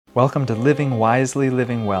Welcome to Living Wisely,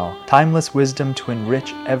 Living Well, timeless wisdom to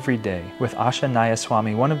enrich every day, with Asha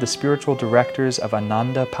Nayaswami, one of the spiritual directors of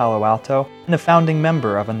Ananda Palo Alto and a founding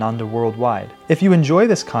member of Ananda Worldwide. If you enjoy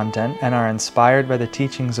this content and are inspired by the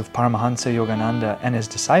teachings of Paramahansa Yogananda and his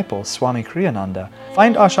disciple, Swami Kriyananda,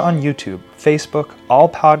 find Asha on YouTube, Facebook, all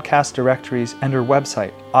podcast directories, and her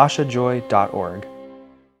website, ashajoy.org.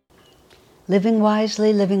 Living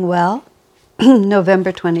Wisely, Living Well,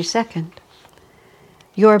 November 22nd.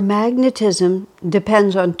 Your magnetism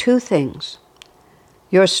depends on two things: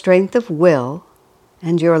 your strength of will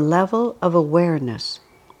and your level of awareness.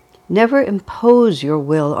 Never impose your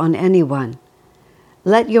will on anyone.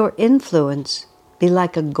 Let your influence be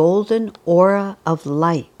like a golden aura of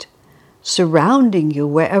light, surrounding you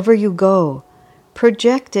wherever you go.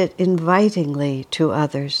 Project it invitingly to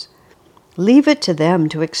others. Leave it to them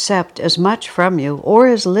to accept as much from you or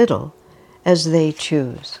as little as they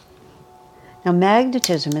choose. Now,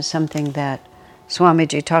 magnetism is something that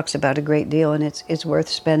Swamiji talks about a great deal, and it's worth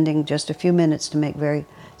spending just a few minutes to make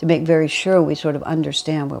very sure we sort of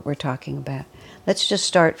understand what we're talking about. Let's just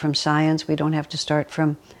start from science. We don't have to start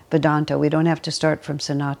from Vedanta. We don't have to start from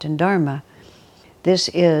Sanatana Dharma. This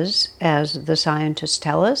is, as the scientists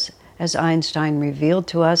tell us, as Einstein revealed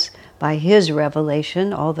to us by his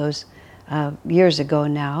revelation all those years ago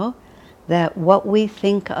now, that what we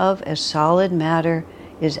think of as solid matter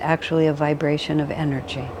is actually a vibration of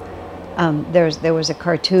energy. There was a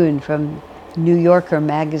cartoon from New Yorker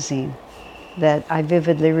magazine that I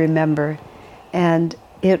vividly remember, and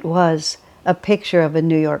it was a picture of a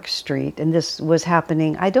New York street, and this was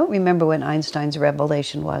happening, I don't remember when Einstein's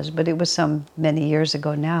revelation was, but it was some many years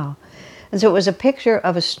ago now. And so it was a picture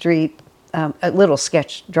of a street, a little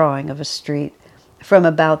sketch drawing of a street from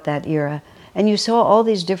about that era, and you saw all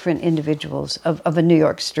these different individuals of a New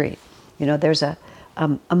York street. You know, there's a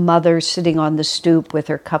mother sitting on the stoop with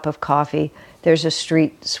her cup of coffee. There's a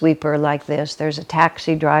street sweeper like this. There's a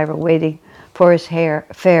taxi driver waiting for his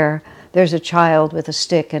fare. There's a child with a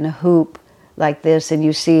stick and a hoop like this, and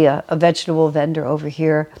you see a vegetable vendor over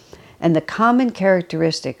here. And the common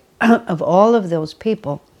characteristic of all of those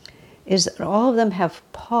people is that all of them have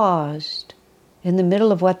paused in the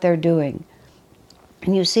middle of what they're doing.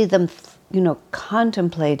 And you see them,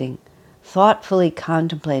 thoughtfully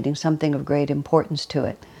contemplating something of great importance to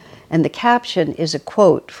it. And the caption is a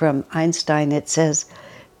quote from Einstein. It says,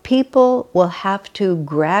 "People will have to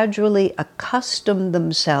gradually accustom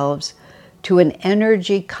themselves to an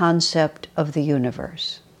energy concept of the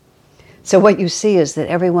universe." So what you see is that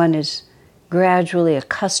everyone is gradually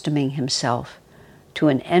accustoming himself to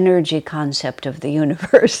an energy concept of the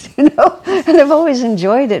universe, And I've always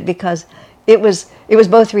enjoyed it because it was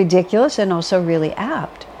both ridiculous and also really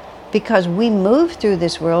apt. Because we move through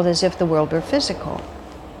this world as if the world were physical.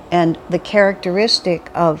 And the characteristic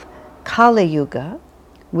of Kali Yuga,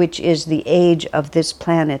 which is the age of this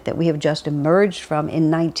planet that we have just emerged from in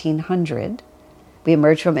 1900, we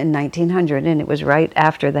emerged from in 1900, and it was right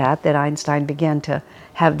after that Einstein began to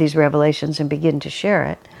have these revelations and begin to share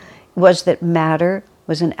it, was that matter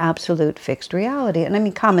was an absolute fixed reality. And I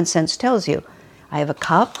mean, common sense tells you, I have a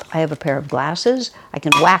cup, I have a pair of glasses, I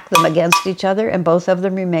can whack them against each other and both of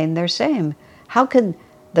them remain their same. How can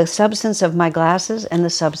the substance of my glasses and the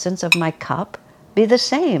substance of my cup be the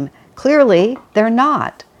same? Clearly, they're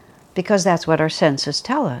not, because that's what our senses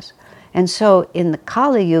tell us. And so in the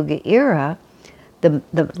Kali Yuga era, the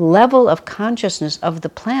level of consciousness of the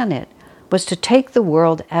planet was to take the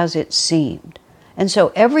world as it seemed. And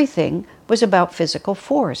so everything was about physical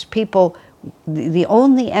force. The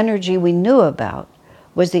only energy we knew about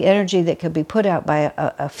was the energy that could be put out by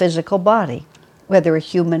a physical body, whether a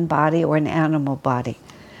human body or an animal body.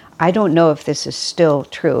 I don't know if this is still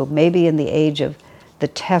true. Maybe in the age of the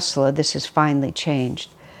Tesla, this has finally changed.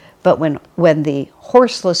 But when the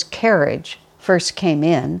horseless carriage first came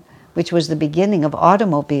in, which was the beginning of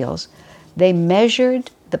automobiles, they measured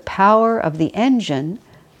the power of the engine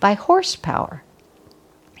by horsepower.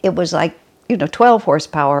 It was like 12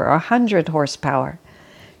 horsepower or 100 horsepower,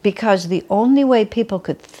 because the only way people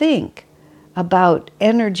could think about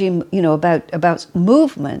energy, about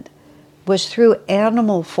movement, was through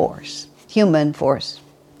animal force, human force,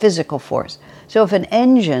 physical force. So if an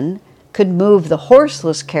engine could move the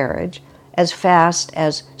horseless carriage as fast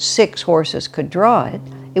as 6 horses could draw it,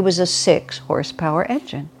 it was a 6 horsepower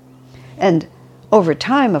engine. And over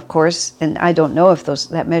time, of course, and I don't know if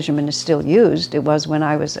that measurement is still used. It was when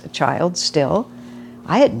I was a child still.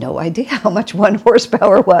 I had no idea how much 1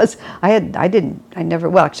 horsepower was. I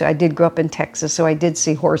did grow up in Texas, so I did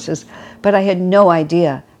see horses, but I had no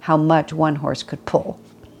idea how much 1 horse could pull.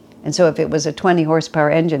 And so if it was a 20 horsepower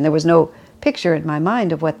engine, there was no picture in my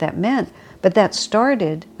mind of what that meant. But that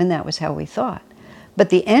started, and that was how we thought. But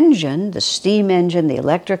the engine, the steam engine, the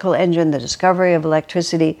electrical engine, the discovery of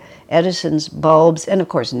electricity, Edison's bulbs, and of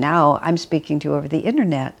course now I'm speaking to you over the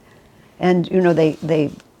internet. And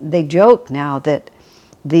they joke now that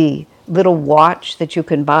the little watch that you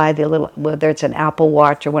can buy, whether it's an Apple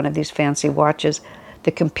Watch or one of these fancy watches,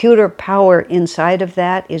 the computer power inside of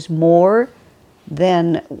that is more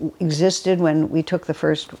than existed when we took the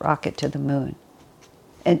first rocket to the moon.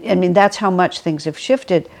 And I mean, that's how much things have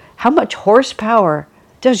shifted. How much horsepower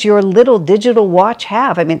does your little digital watch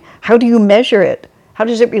have? I mean, how do you measure it? How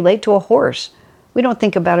does it relate to a horse? We don't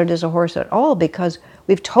think about it as a horse at all because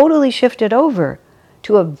we've totally shifted over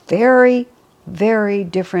to a very, very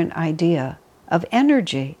different idea of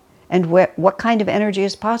energy and what kind of energy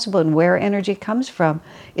is possible and where energy comes from.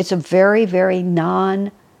 It's a very, very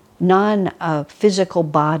non-physical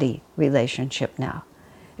body relationship now.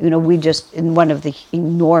 We just, in one of the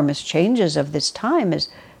enormous changes of this time is,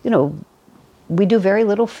 we do very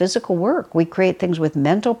little physical work. We create things with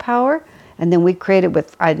mental power, and then we create it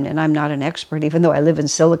with, and I'm not an expert, even though I live in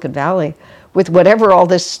Silicon Valley, with whatever all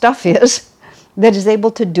this stuff is that is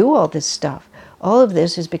able to do all this stuff. All of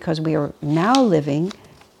this is because we are now living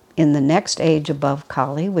in the next age above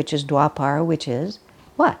Kali, which is Dwapara, which is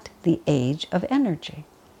what? The age of energy.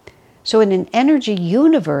 So in an energy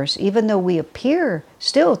universe, even though we appear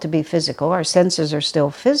still to be physical, our senses are still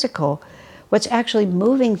physical, what's actually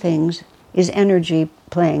moving things is energy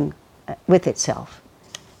playing with itself.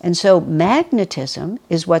 And so magnetism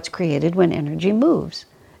is what's created when energy moves.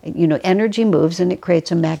 Energy moves and it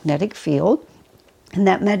creates a magnetic field. And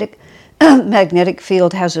that magnetic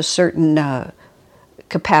field has a certain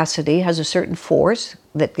capacity, has a certain force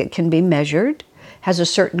that can be measured, has a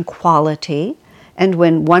certain quality. And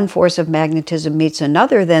when one force of magnetism meets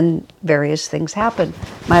another, then various things happen.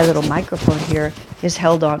 My little microphone here is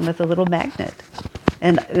held on with a little magnet.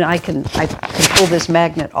 And I can pull this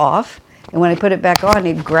magnet off, and when I put it back on,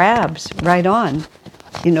 it grabs right on.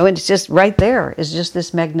 And it's just right there. It's just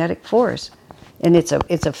this magnetic force. And it's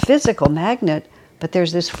a physical magnet, but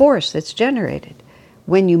there's this force that's generated.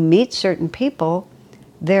 When you meet certain people,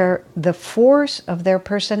 the force of their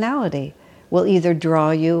personality will either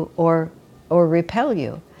draw you or repel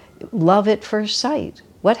you. Love at first sight.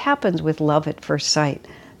 What happens with love at first sight?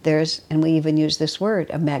 And we even use this word,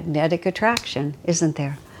 a magnetic attraction, isn't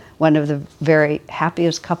there? One of the very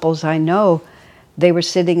happiest couples I know, they were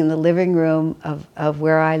sitting in the living room of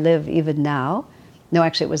where I live even now. No,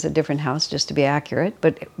 actually it was a different house, just to be accurate,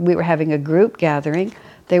 but we were having a group gathering.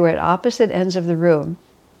 They were at opposite ends of the room.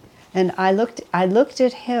 And I looked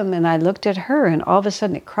at him and I looked at her, and all of a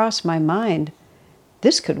sudden it crossed my mind,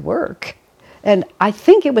 this could work. And I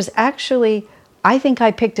think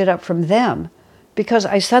I picked it up from them because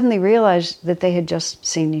I suddenly realized that they had just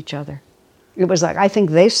seen each other. It was like, I think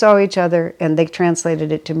they saw each other and they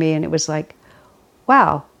translated it to me, and it was like,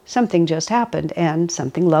 wow, something just happened, and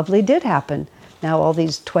something lovely did happen. Now all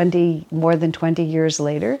these more than 20 years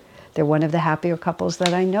later, they're one of the happier couples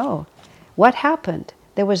that I know. What happened?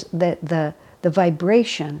 There was the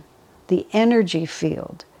vibration, the energy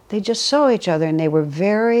field. They just saw each other and they were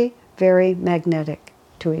very, very magnetic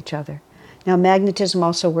to each other. Now magnetism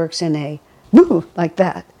also works in a woo, like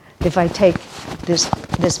that. If I take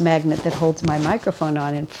this magnet that holds my microphone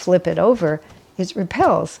on and flip it over, it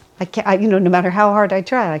repels. No matter how hard I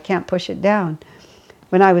try, I can't push it down.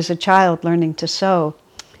 When I was a child learning to sew,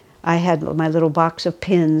 I had my little box of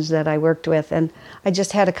pins that I worked with, and I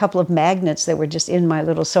just had a couple of magnets that were just in my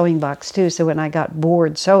little sewing box too, so when I got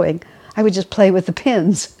bored sewing, I would just play with the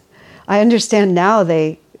pins. I understand now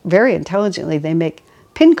very intelligently, they make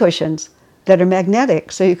pin cushions that are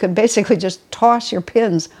magnetic, so you can basically just toss your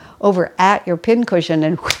pins over at your pin cushion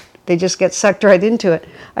and they just get sucked right into it.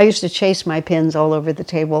 I used to chase my pins all over the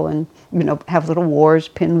table and have little wars,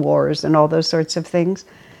 pin wars and all those sorts of things.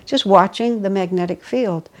 Just watching the magnetic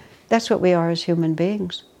field. That's what we are as human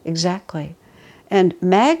beings, exactly. And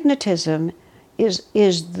magnetism is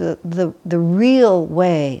the real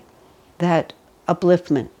way that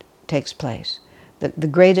upliftment takes place. The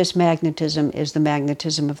greatest magnetism is the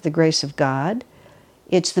magnetism of the grace of God.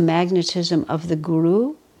 It's the magnetism of the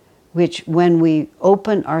Guru, which when we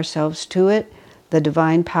open ourselves to it, the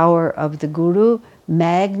divine power of the Guru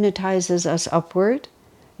magnetizes us upward.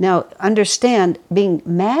 Now, understand, being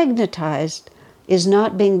magnetized is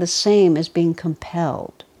not being the same as being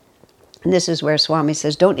compelled. And this is where Swami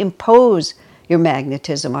says, don't impose your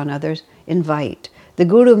magnetism on others, invite. The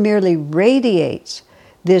Guru merely radiates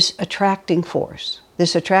this attracting force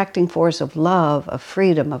of love, of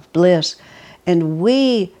freedom, of bliss, and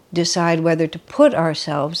we decide whether to put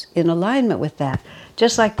ourselves in alignment with that.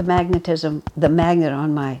 Just like the magnet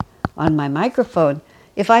on my microphone,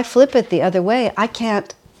 if I flip it the other way, I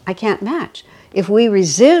can't match. If we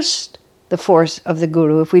resist the force of the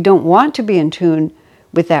Guru, if we don't want to be in tune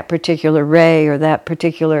with that particular ray or that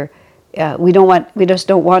particular, we don't want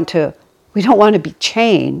to be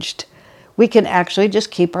changed, we can actually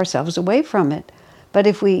just keep ourselves away from it. But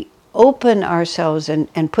if we open ourselves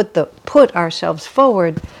and put ourselves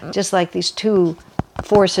forward, just like these two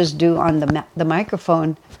forces do on the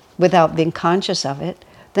microphone without being conscious of it,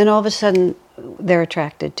 then all of a sudden they're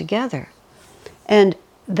attracted together. And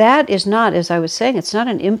that is not, as I was saying, it's not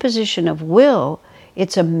an imposition of will,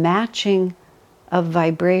 it's a matching of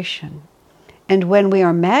vibration. And when we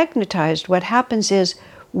are magnetized, what happens is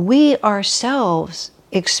we ourselves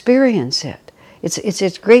experience it. It's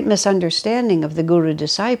a great misunderstanding of the Guru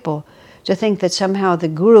disciple to think that somehow the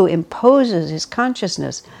Guru imposes his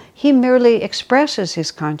consciousness. He merely expresses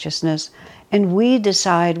his consciousness, and we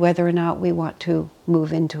decide whether or not we want to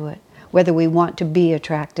move into it, whether we want to be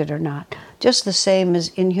attracted or not. Just the same as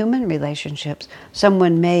in human relationships.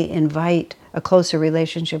 Someone may invite a closer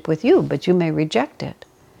relationship with you, but you may reject it.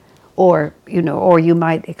 Or you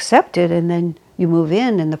might accept it, and then you move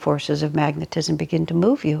in and the forces of magnetism begin to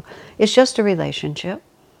move you. It's just a relationship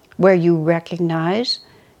where you recognize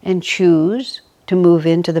and choose to move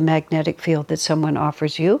into the magnetic field that someone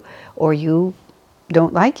offers you, or you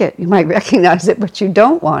don't like it. You might recognize it, but you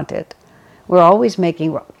don't want it.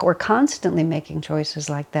 We're constantly making choices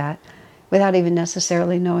like that without even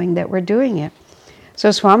necessarily knowing that we're doing it. So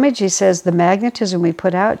Swamiji says the magnetism we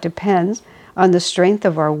put out depends on the strength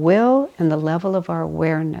of our will and the level of our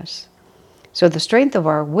awareness. So the strength of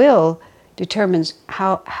our will determines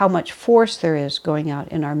how much force there is going out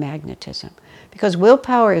in our magnetism. Because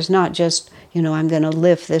willpower is not just, I'm going to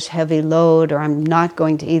lift this heavy load, or I'm not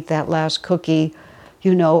going to eat that last cookie,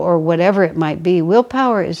 or whatever it might be.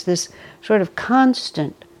 Willpower is this sort of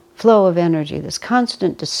constant flow of energy, this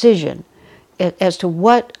constant decision as to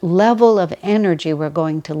what level of energy we're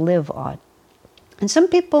going to live on. And some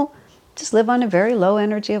people just live on a very low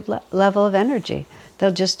level of energy.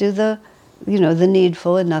 They'll just do the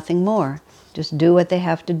needful and nothing more. Just do what they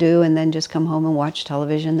have to do and then just come home and watch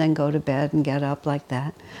television, then go to bed and get up like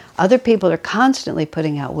that. Other people are constantly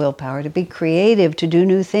putting out willpower to be creative, to do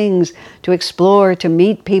new things, to explore, to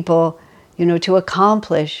meet people, to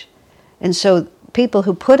accomplish. And so people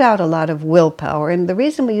who put out a lot of willpower, and the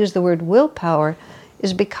reason we use the word willpower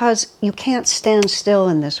is because you can't stand still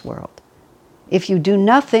in this world. If you do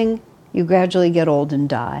nothing, you gradually get old and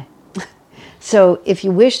die. So if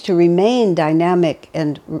you wish to remain dynamic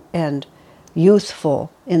and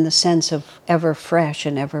youthful in the sense of ever fresh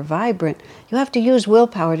and ever vibrant, you have to use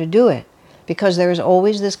willpower to do it, because there is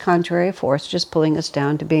always this contrary force just pulling us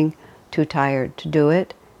down to being too tired to do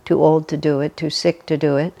it, too old to do it, too sick to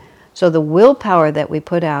do it. So the willpower that we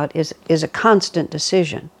put out is a constant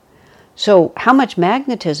decision. So how much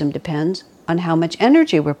magnetism depends on how much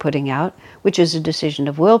energy we're putting out, which is a decision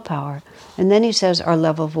of willpower. And then he says our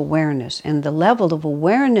level of awareness. And the level of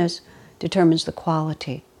awareness determines the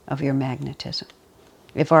quality of your magnetism.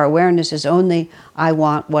 If our awareness is only, I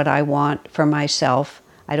want what I want for myself,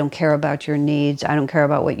 I don't care about your needs, I don't care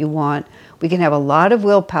about what you want, we can have a lot of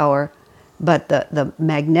willpower, but the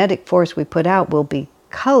magnetic force we put out will be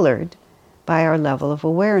colored by our level of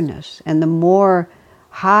awareness. And the more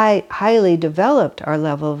highly developed our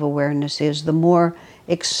level of awareness is, the more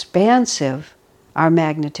expansive our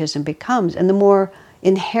magnetism becomes, and the more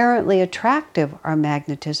inherently attractive our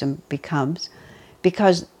magnetism becomes.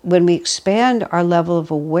 Because when we expand our level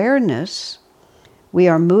of awareness, we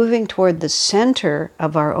are moving toward the center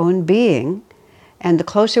of our own being, and the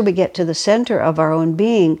closer we get to the center of our own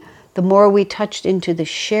being, the more we touched into the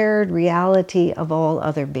shared reality of all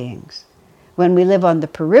other beings. When we live on the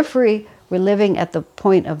periphery, we're living at the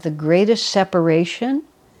point of the greatest separation.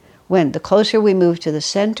 When the closer we move to the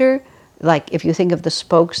center, like if you think of the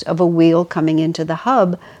spokes of a wheel coming into the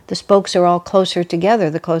hub, the spokes are all closer together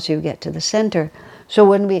the closer you get to the center. So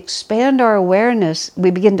when we expand our awareness,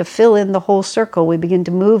 we begin to fill in the whole circle. We begin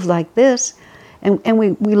to move like this, and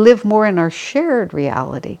we live more in our shared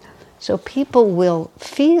reality. So people will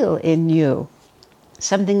feel in you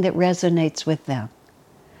something that resonates with them,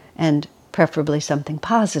 and preferably something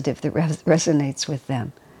positive that resonates with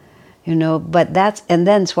them. But and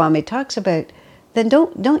then Swami talks about, then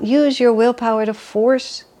don't use your willpower to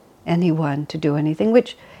force anyone to do anything,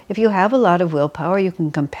 which if you have a lot of willpower, you can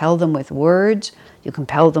compel them with words, you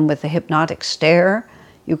compel them with a hypnotic stare,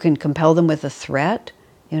 you can compel them with a threat,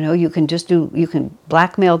 you can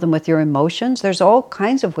blackmail them with your emotions. There's all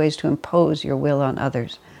kinds of ways to impose your will on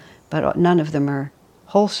others. but none of them are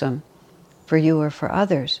wholesome for you or for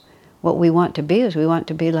others. What we want to be is we want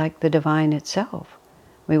to be like the divine itself.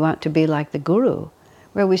 We want to be like the Guru,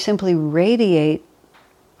 where we simply radiate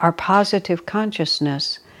our positive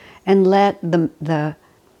consciousness and let the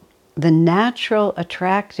natural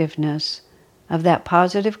attractiveness of that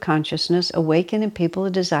positive consciousness awaken in people a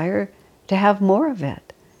desire to have more of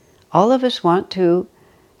it. All of us want to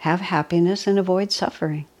have happiness and avoid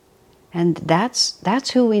suffering. And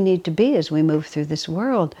that's who we need to be as we move through this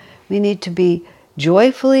world. We need to be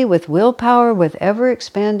joyfully, with willpower, with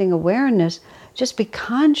ever-expanding awareness, just be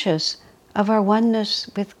conscious of our oneness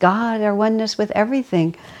with God, our oneness with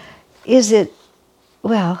everything. Is it,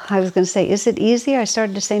 well, I was going to say, is it easy? I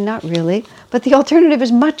started to say not really, but the alternative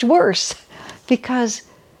is much worse, because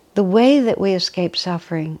the way that we escape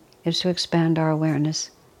suffering is to expand our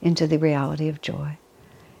awareness into the reality of joy.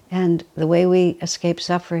 And the way we escape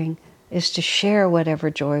suffering is to share whatever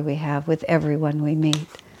joy we have with everyone we meet.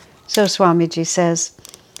 So Swamiji says,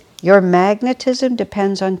 your magnetism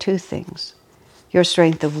depends on two things: your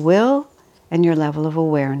strength of will and your level of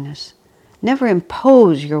awareness. Never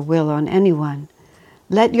impose your will on anyone.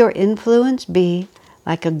 Let your influence be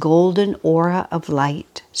like a golden aura of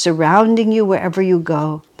light, surrounding you wherever you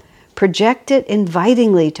go. Project it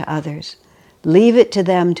invitingly to others. Leave it to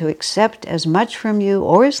them to accept as much from you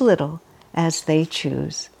or as little as they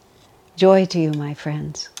choose. Joy to you, my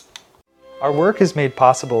friends. Our work is made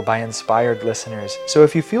possible by inspired listeners, so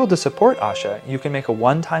if you feel to support Asha, you can make a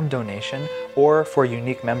one-time donation, or for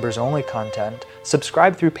unique members-only content,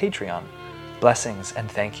 subscribe through Patreon. Blessings and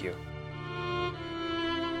thank you.